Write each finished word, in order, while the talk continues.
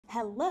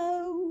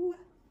Hello.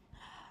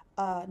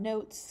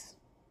 Notes.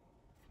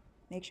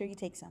 Make sure you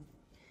take some.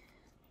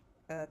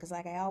 Because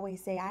like I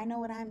always say, I know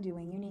what I'm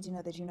doing. You need to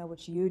know that you know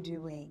what you're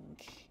doing.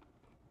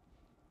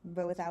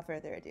 But without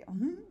further ado.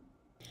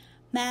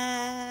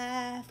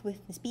 Math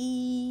with Miss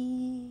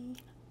B.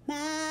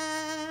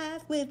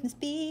 Math with Miss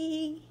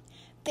B.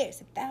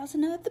 There's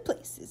 1,000 other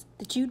places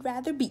that you'd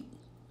rather be.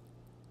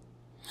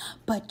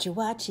 But you're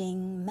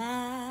watching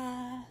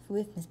Math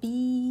with Miss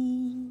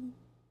B.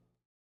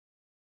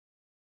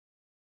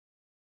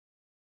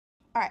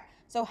 All right,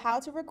 so how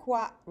to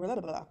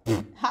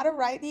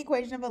write the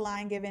equation of a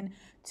line given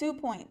 2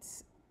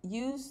 points.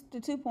 Use the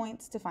 2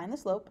 points to find the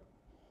slope.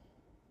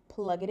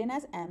 Plug it in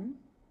as m.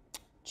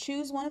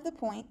 Choose one of the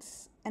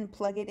points and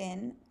plug it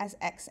in as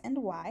x and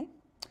y.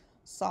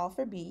 Solve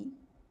for b.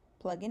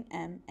 Plug in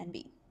m and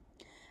b.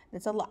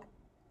 That's a lot.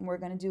 We're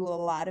going to do a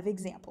lot of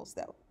examples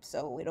though,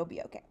 so it'll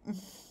be okay.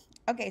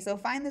 Okay, so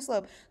find the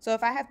slope. So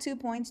if I have 2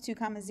 points, 2,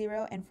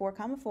 0, and 4,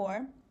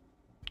 4,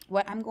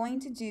 what I'm going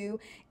to do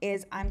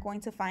is I'm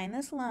going to find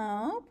the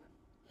slope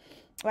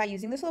by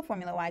using the slope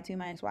formula, y2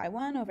 minus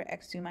y1 over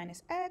x2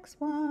 minus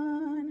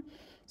x1.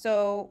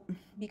 So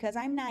because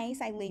I'm nice,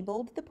 I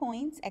labeled the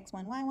points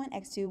x1, y1,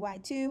 x2,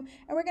 y2, and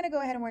we're going to go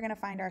ahead and we're going to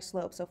find our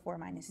slope. So 4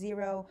 minus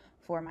 0,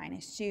 4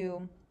 minus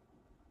 2.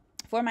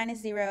 4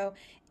 minus 0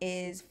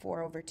 is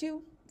 4 over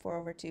 2. 4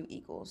 over 2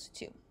 equals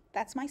 2.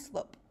 That's my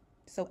slope.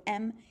 So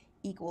m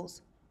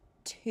equals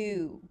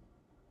 2.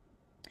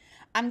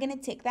 I'm going to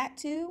take that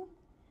 2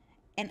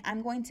 and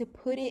I'm going to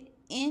put it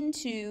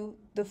into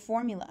the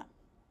formula.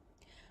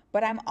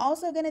 But I'm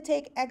also going to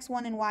take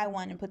x1 and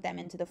y1 and put them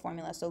into the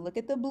formula. So look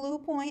at the blue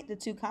point, the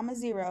 2,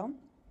 0.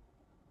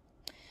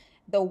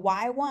 The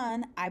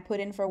y1 I put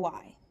in for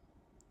y.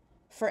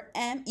 For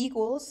m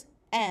equals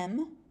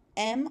m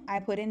I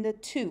put in the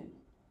 2.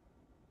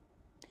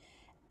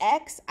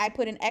 X I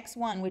put in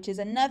x1, which is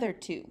another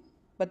 2.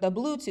 But the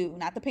blue 2,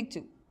 not the pink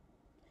 2.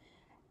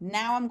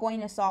 Now I'm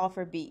going to solve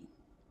for b.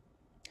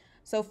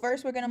 So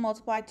first we're going to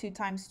multiply 2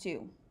 times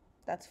 2.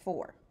 That's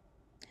 4.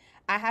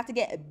 I have to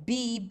get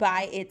b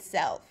by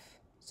itself.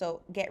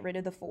 So get rid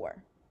of the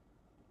 4.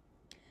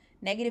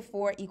 Negative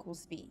 4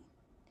 equals b.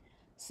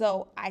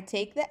 So I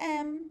take the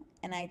m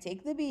and I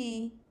take the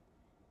b,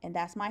 and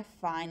that's my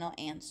final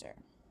answer.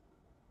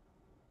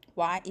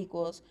 Y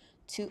equals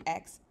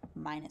 2x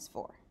minus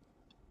 4.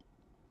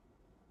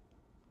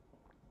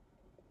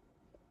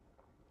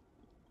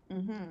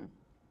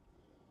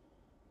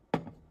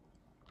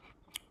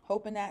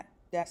 Hoping that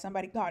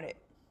somebody caught it.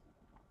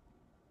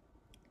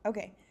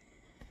 Okay.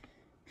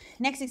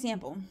 Next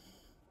example.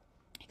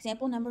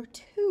 Example number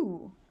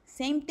 2.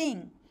 Same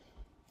thing.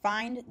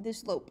 Find the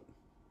slope.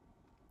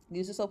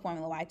 Use the slope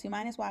formula. Y2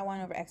 minus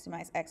y1 over x2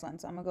 minus x1.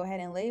 So I'm going to go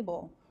ahead and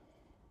label.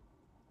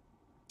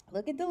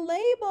 Look at the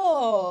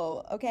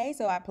label. Okay,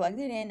 so I plugged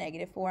it in.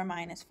 Negative 4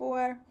 minus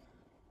 4.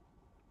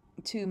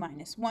 2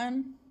 minus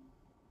 1.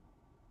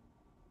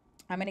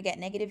 I'm going to get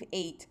negative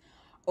 8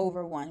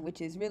 over 1,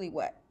 which is really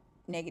what?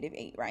 Negative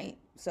 8, right?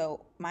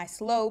 So my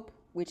slope,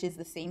 which is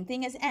the same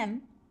thing as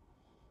m,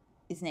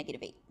 is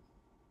negative 8.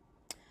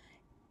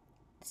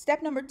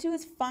 Step number 2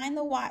 is find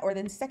the y, or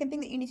the second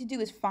thing that you need to do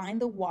is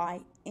find the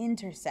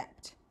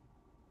y-intercept.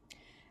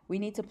 We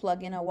need to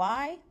plug in a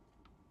y,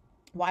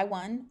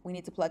 y1, we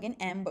need to plug in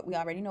m, but we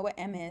already know what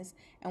m is,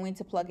 and we need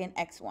to plug in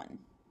x1.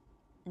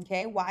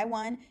 Okay,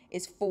 y1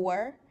 is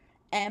 4,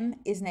 m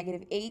is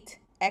negative 8,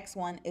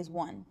 x1 is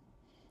 1.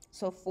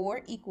 So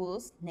 4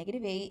 equals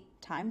negative 8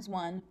 times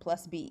 1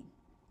 plus b.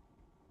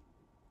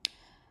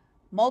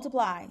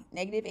 Multiply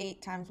negative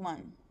 8 times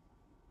 1.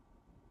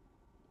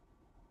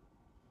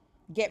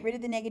 Get rid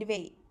of the negative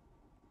 8.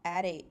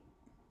 Add 8.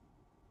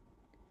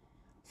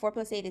 4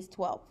 plus 8 is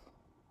 12.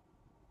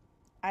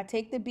 I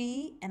take the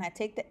b and I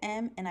take the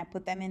m and I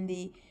put them in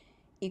the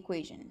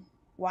equation.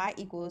 Y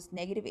equals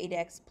negative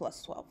 8x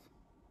plus 12.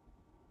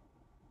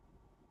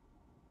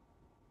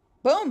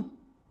 Boom!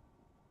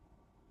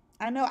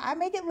 I know, I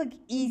make it look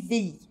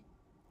easy.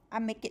 I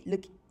make it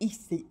look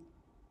easy.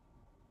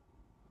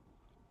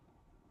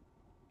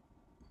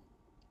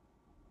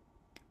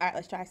 All right,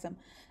 let's try some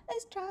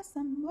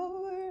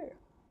more.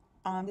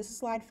 This is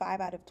slide 5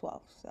 out of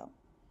 12, so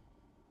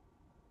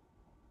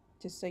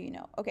just so you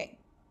know. Okay,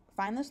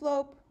 find the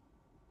slope.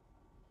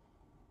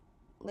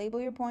 Label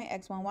your point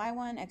x1,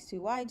 y1,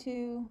 x2,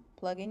 y2.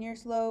 Plug in your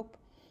slope.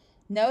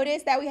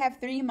 Notice that we have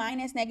 3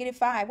 minus negative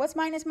 5. What's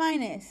minus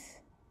minus?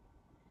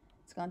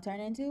 It's going to turn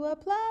into a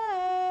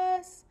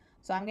plus.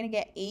 So I'm going to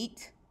get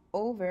 8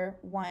 over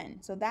 1.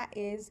 So that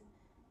is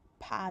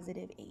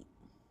positive 8.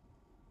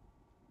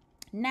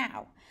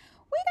 Now,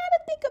 we got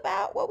to think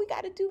about what we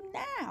got to do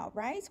now,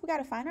 right? So we got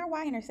to find our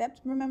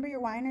y-intercept. Remember, your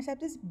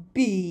y-intercept is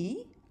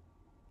b.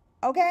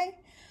 Okay?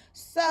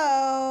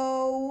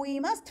 So we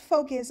must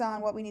focus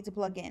on what we need to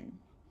plug in.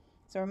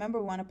 So remember,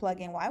 we want to plug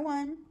in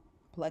y1,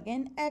 plug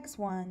in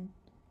x1.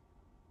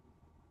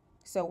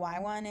 So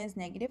y1 is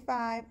negative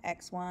 5,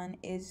 x1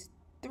 is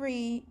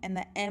 3, and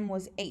the m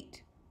was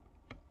 8.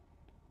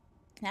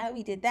 Now that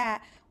we did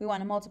that, we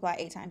want to multiply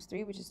 8 times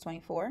 3, which is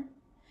 24.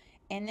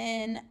 And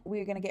then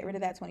we're going to get rid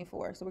of that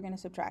 24. So we're going to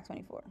subtract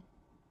 24.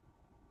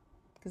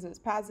 Because it was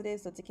positive,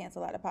 so to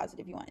cancel out a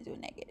positive, you want to do a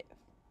negative.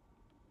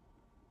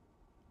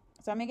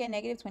 So I'm going to get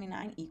negative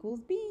 29 equals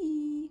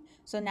B.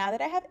 So now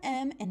that I have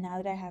M and now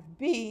that I have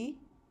B,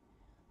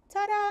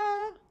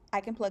 ta-da!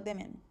 I can plug them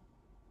in.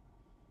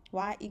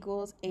 Y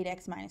equals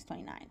 8x minus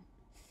 29.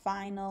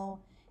 Final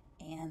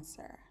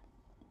answer.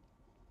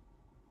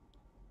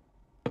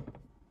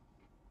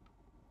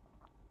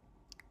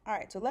 All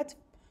right, so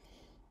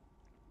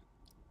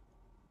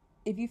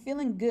if you're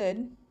feeling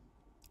good,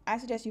 I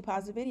suggest you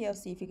pause the video,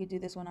 see if you could do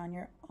this one on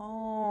your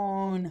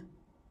own.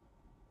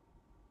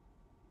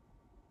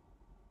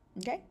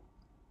 Okay?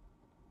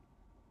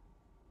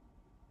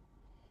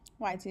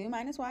 Y2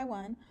 minus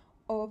Y1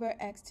 over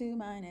X2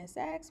 minus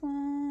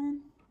X1.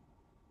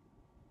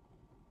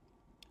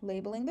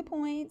 Labeling the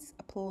points,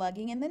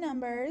 plugging in the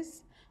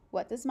numbers.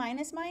 What does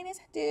minus minus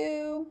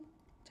do?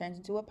 Turns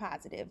into a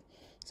positive.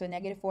 So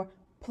negative 4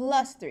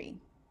 plus 3 is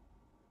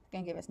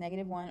going to give us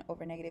negative 1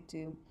 over negative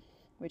 2,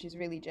 which is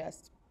really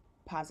just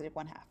positive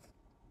 1/2.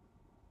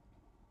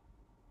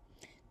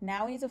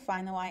 Now we need to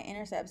find the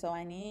y-intercept, so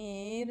I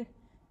need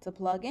to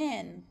plug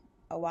in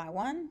a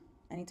y1,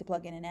 I need to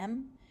plug in an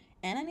m,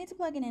 and I need to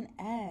plug in an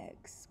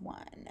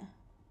x1.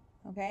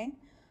 Okay?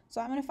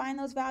 So I'm going to find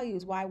those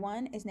values.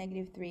 y1 is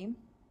negative 3,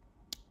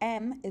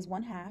 m is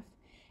 1/2,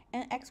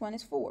 and x1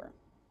 is 4.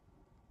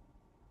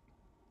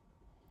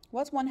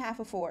 What's 1/2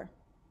 of 4?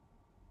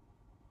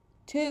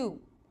 2.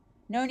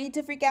 No need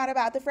to freak out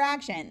about the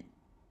fraction.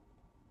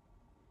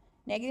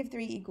 Negative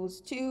 3 equals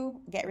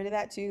 2. Get rid of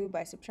that 2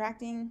 by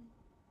subtracting.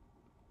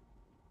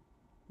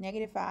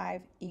 Negative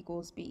 5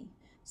 equals b.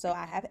 So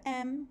I have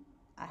m,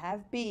 I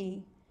have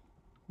b.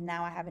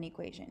 Now I have an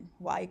equation.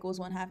 Y equals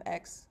 1/2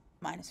 x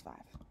minus 5.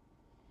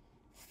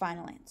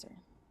 Final answer.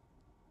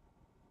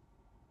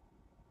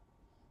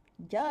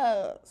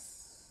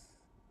 Yes.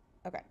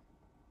 Okay.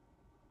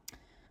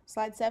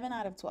 Slide 7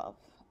 out of 12.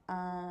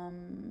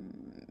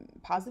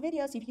 Pause the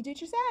video, see if you can do it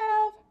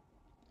yourself.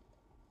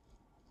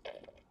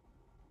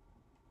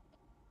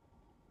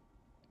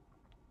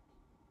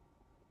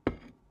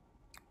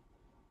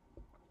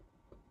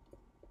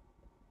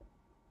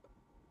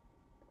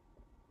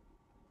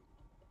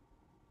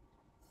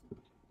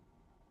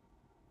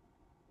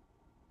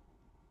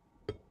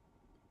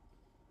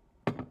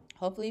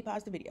 Hopefully you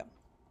pause the video.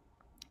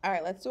 All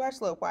right, let's do our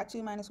slope.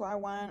 Y2 minus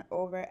Y1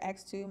 over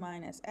X2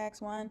 minus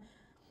X1.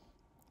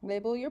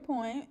 Label your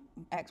point,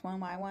 X1,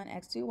 Y1,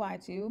 X2,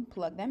 Y2.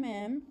 Plug them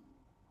in.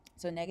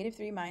 So negative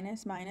 3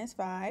 minus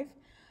 5.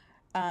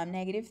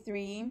 Negative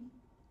 3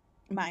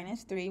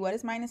 minus 3. What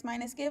does minus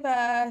minus give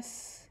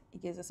us?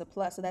 It gives us a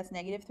plus, so that's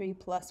negative 3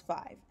 plus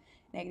 5.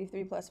 Negative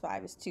 3 plus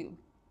 5 is 2.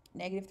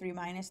 Negative 3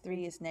 minus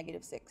 3 is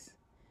negative 6.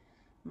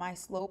 My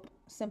slope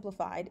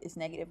simplified is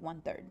negative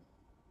 1/3.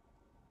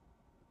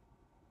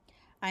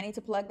 I need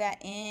to plug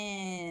that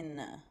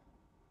in.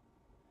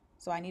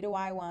 So I need a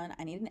y1,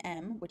 I need an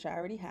m, which I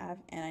already have,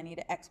 and I need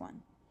an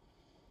x1.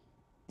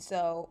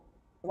 So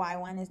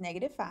y1 is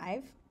negative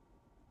 5,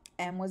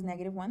 m was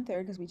negative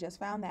 1/3 because we just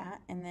found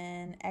that, and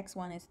then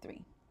x1 is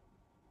 3.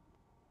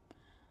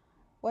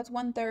 What's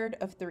 1/3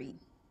 of 3?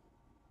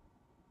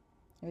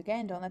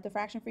 Again, don't let the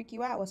fraction freak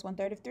you out. What's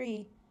 1/3 of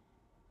 3?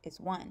 It's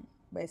 1,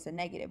 but it's a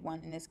negative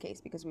 1 in this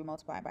case because we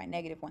multiply by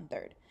negative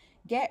 1/3.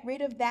 Get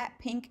rid of that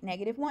pink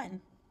negative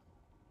 1.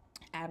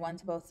 Add 1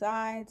 to both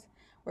sides.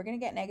 We're going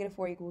to get negative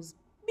 4 equals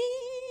b.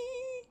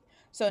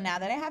 So now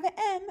that I have an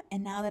m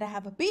and now that I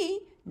have a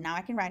b, now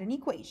I can write an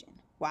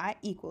equation. Y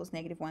equals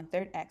negative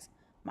 1/3 x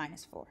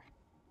minus 4.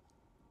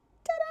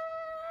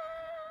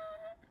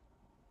 Ta-da!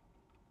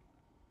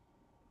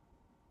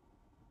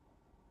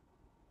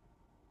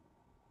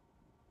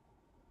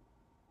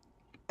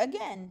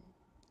 Again,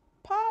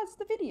 pause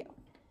the video.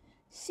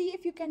 See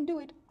if you can do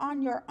it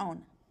on your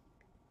own.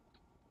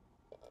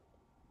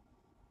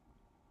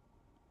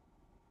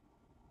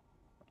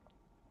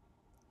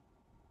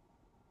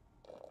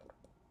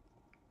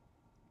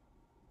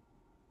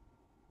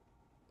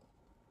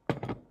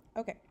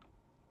 Okay.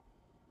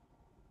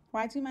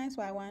 Y2 minus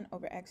Y1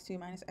 over X2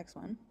 minus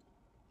X1.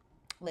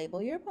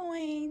 Label your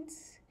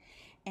points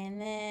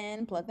and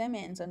then plug them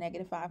in. So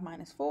negative 5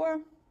 minus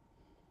 4.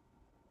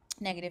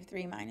 Negative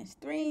 3 minus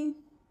 3.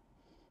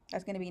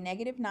 That's going to be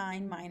negative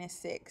 9 minus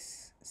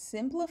 6.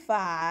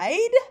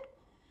 Simplified,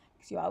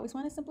 because you always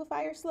want to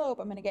simplify your slope,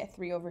 I'm going to get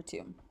 3 over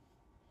 2.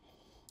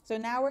 So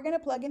now we're going to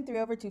plug in 3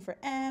 over 2 for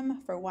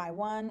m. For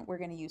y1, we're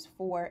going to use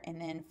 4. And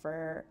then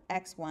for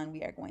x1,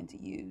 we are going to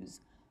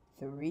use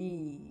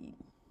 3.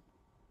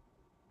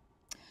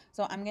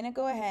 So I'm going to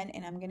go ahead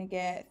and I'm going to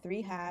get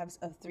 3/2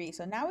 of 3.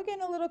 So now we're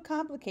getting a little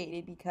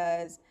complicated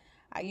because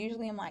I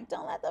usually am like,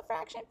 don't let the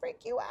fraction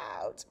freak you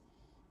out.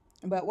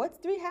 But what's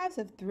 3/2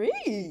 of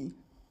 3?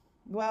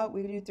 Well,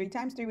 we do 3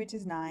 times 3, which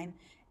is 9.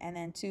 And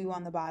then 2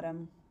 on the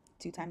bottom,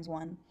 2 times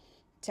 1,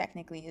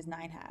 technically is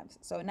 9/2.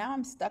 So now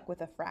I'm stuck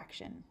with a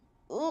fraction.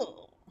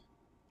 Ugh.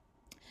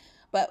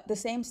 But the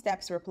same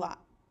steps reply.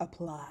 The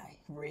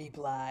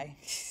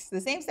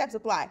same steps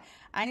apply.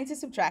 I need to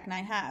subtract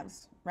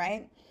 9/2,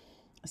 right?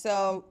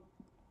 So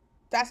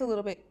that's a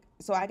little bit,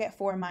 so I get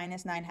 4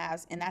 minus 9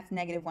 halves, and that's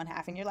negative 1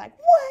 half. And you're like,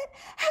 what?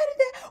 How did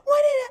that?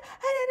 What did I? How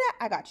did that?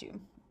 I got you.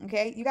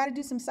 Okay, you got to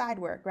do some side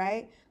work,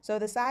 right? So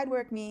the side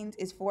work means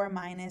is 4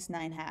 minus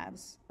 9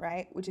 halves,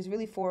 right? Which is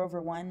really 4 over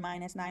 1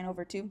 minus 9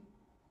 over 2.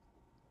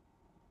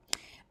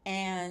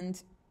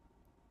 And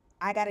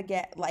I got to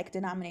get like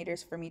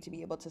denominators for me to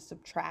be able to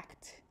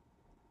subtract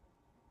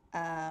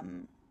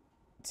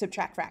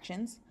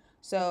fractions.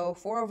 So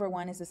 4 over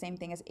 1 is the same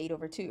thing as 8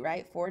 over 2,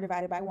 right? 4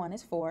 divided by 1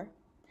 is 4.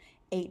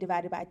 8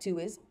 divided by 2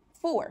 is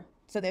 4.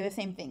 So they're the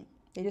same thing.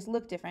 They just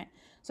look different.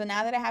 So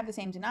now that I have the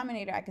same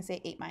denominator, I can say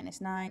 8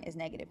 minus 9 is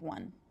negative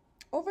 1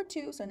 over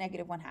 2, so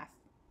negative 1 half.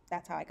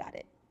 That's how I got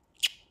it.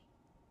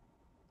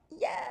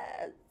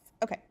 Yes.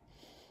 Okay.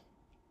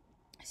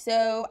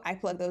 So I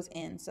plug those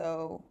in.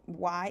 So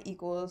y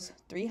equals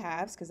 3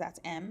 halves, because that's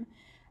m,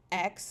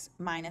 x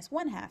minus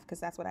 1 half, because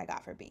that's what I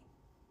got for b.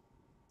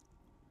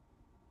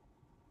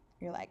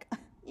 You're like,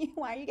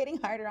 why are you getting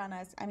harder on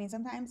us? I mean,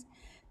 sometimes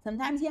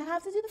you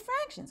have to do the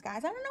fractions,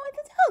 guys. I don't know what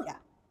to tell ya.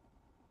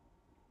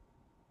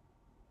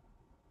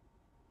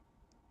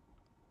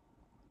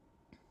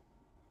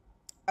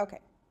 Okay.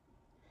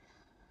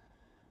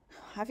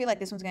 I feel like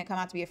this one's going to come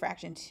out to be a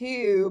fraction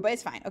too, but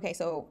it's fine. Okay,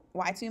 so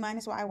y2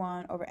 minus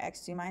y1 over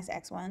x2 minus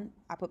x1.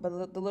 I put the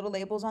little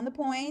labels on the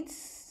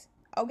points.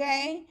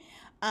 Okay.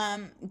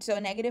 So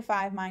negative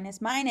 5 minus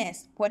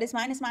minus. What does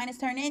minus minus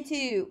turn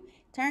into?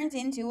 Turns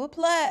into a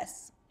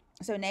plus.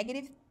 So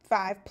negative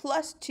 5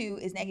 plus 2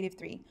 is negative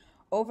 3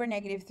 over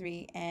negative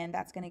 3, and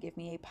that's going to give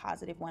me a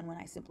positive 1 when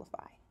I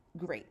simplify.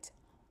 Great.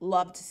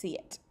 Love to see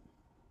it.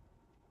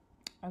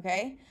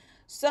 Okay,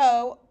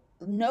 so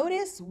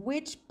notice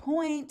which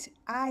point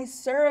I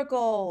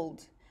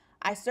circled.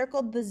 I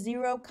circled the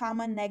 0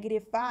 comma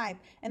negative 5.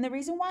 And the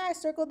reason why I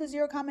circled the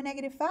 0 comma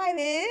negative 5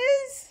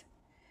 is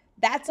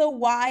that's a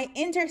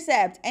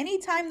y-intercept.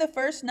 Anytime the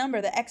first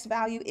number, the x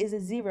value, is a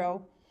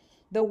 0,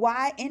 the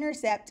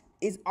y-intercept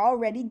is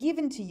already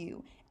given to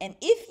you. And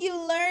if you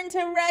learn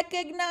to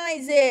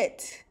recognize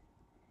it,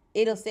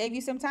 it'll save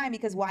you some time,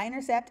 because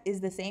y-intercept is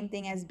the same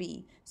thing as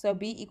b. So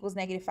b equals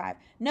negative 5.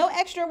 No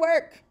extra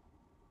work.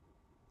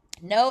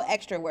 No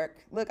extra work.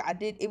 Look,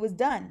 it was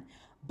done.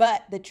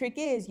 But the trick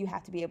is you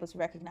have to be able to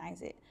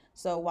recognize it.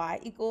 So y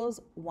equals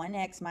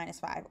 1x minus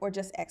 5, or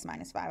just x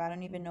minus 5. I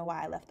don't even know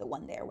why I left the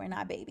 1 there. We're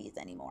not babies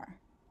anymore.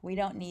 We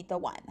don't need the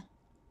 1.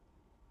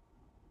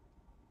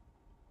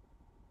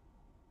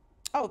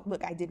 Oh,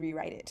 look, I did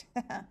rewrite it.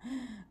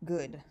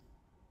 Good.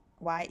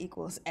 Y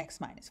equals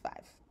x minus 5.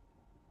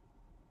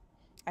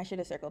 I should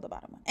have circled the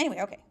bottom one.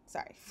 Anyway, okay,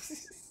 sorry.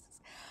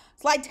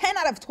 Slide 10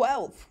 out of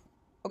 12.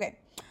 Okay,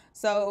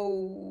 so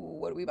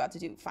what are we about to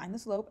do? Find the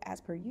slope as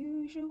per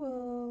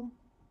usual.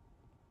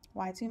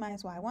 Y2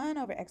 minus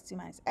y1 over x2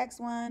 minus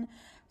x1.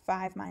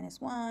 5 minus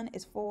 1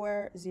 is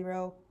 4.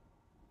 0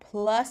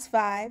 plus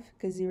 5,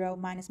 because 0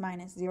 minus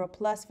minus, 0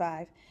 plus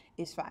 5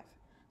 is 5.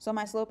 So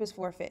my slope is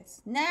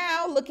 4/5.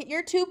 Now look at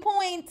your 2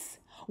 points.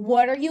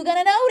 What are you going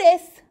to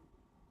notice?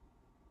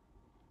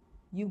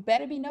 You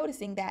better be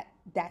noticing that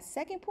that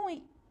second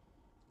point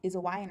is a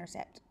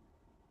y-intercept.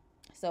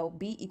 So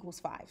b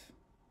equals 5.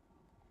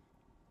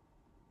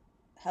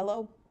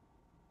 Hello?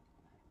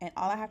 And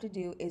all I have to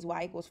do is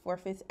y equals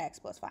 4/5 x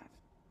plus 5.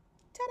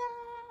 Ta-da!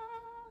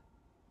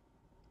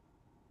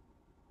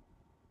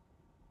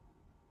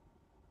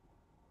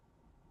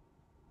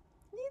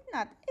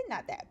 It's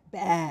not that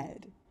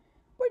bad.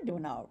 We're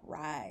doing all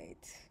right.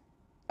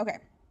 Okay.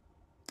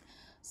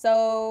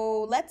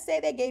 So let's say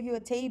they gave you a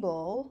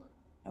table,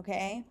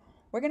 okay?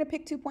 We're going to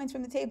pick 2 points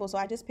from the table. So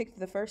I just picked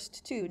the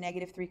first two,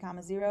 negative 3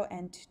 comma 0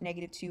 and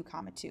negative 2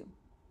 comma 2.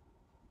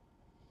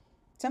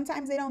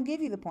 Sometimes they don't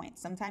give you the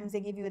points. Sometimes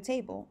they give you a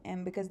table.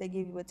 And because they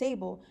give you a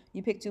table,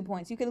 you pick 2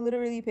 points. You could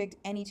literally pick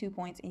any 2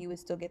 points and you would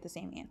still get the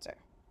same answer.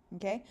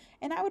 Okay?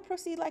 And I would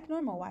proceed like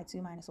normal.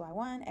 Y2 minus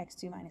y1,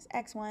 x2 minus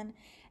x1.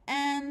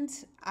 And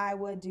I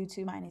would do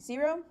 2 minus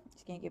 0.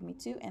 It's going to give me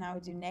 2. And I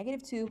would do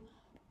negative 2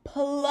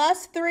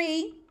 plus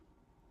 3.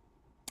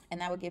 And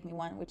that would give me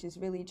 1, which is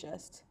really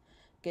just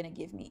going to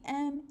give me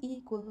m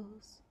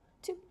equals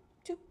 2,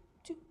 2,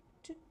 2,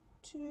 2,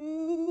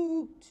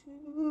 2,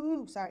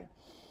 2. Sorry.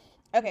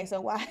 Okay,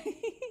 so y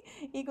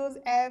equals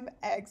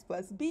mx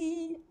plus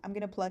b. I'm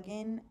going to plug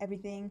in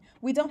everything.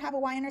 We don't have a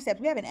y-intercept.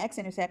 We have an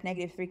x-intercept,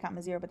 negative 3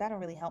 comma 0, but that don't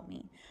really help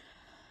me.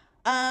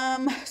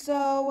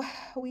 So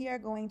we are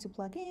going to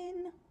plug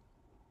in.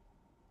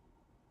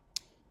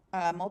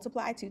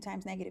 Multiply 2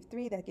 times negative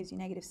 3. That gives you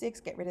negative 6.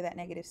 Get rid of that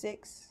negative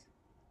 6.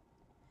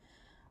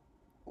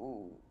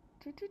 Ooh.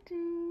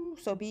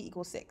 So b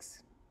equals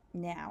 6.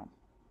 Now,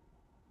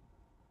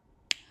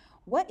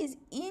 what is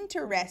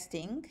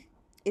interesting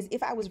is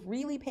if I was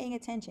really paying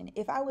attention,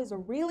 if I was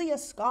really a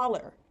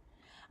scholar,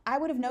 I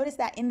would have noticed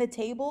that in the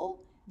table,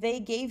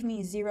 they gave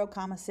me 0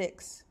 comma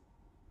 6,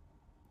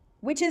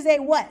 which is a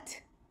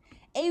what?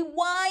 A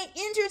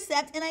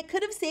y-intercept, and I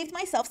could have saved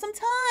myself some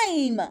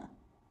time.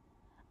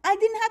 I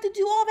didn't have to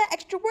do all that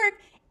extra work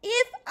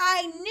if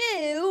I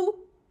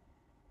knew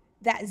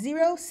that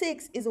 0,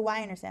 6 is a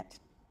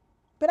y-intercept.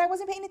 But I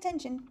wasn't paying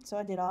attention, so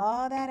I did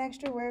all that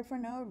extra work for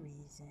no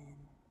reason.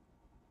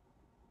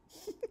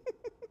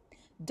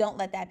 Don't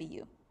let that be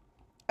you.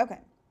 Okay,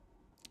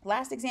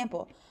 last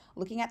example.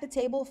 Looking at the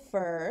table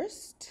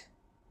first,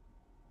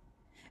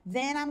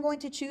 then I'm going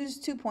to choose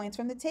 2 points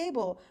from the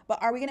table.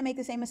 But are we going to make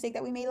the same mistake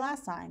that we made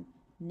last time?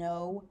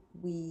 No,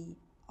 we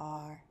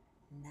are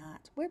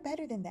not. We're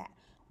better than that.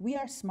 We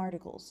are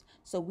smarticles.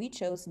 So we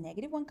chose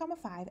 -1,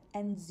 5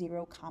 and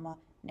 0, -1.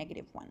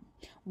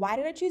 Why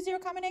did I choose 0,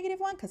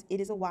 -1? Because it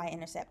is a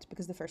y-intercept,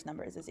 because the first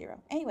number is a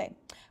 0. Anyway,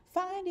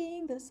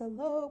 finding the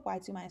slope,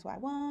 y2 minus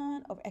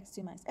y1 over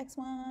x2 minus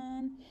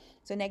x1.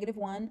 So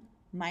 -1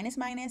 minus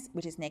minus,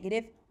 which is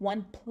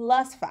 -1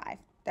 plus 5.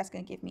 That's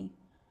going to give me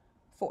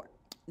 4.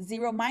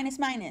 0 minus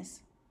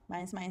minus.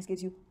 Minus minus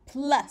gives you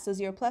plus. So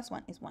 0 plus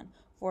 1 is 1.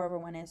 4 over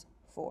 1 is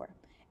 4.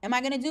 Am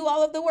I going to do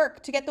all of the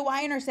work to get the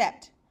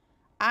y-intercept?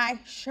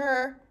 I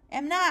sure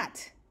am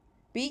not.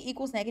 B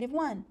equals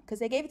 -1 because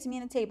they gave it to me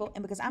in the table,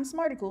 and because I'm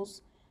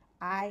smarticles,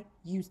 I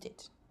used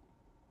it.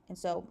 And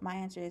so my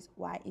answer is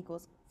y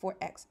equals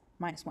 4x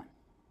minus 1.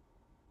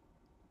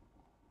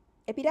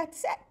 Et puis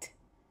that's it.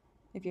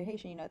 If you're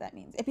Haitian, you know what that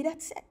means. Et puis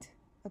that's it.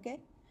 Okay?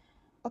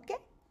 Okay?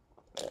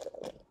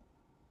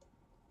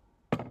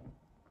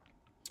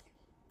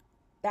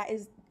 That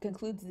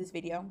concludes this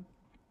video.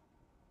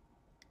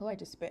 Oh, I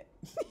just spit.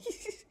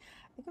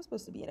 I think I'm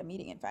supposed to be at a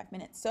meeting in 5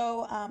 minutes.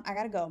 So I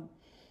gotta go.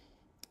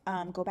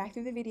 Go back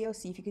through the video,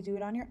 see if you could do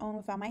it on your own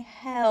without my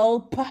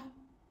help.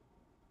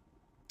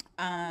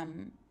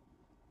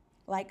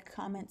 Like,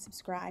 comment,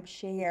 subscribe,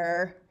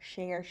 share.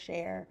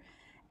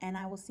 And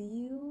I will see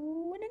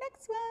you in the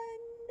next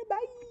one.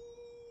 Bye.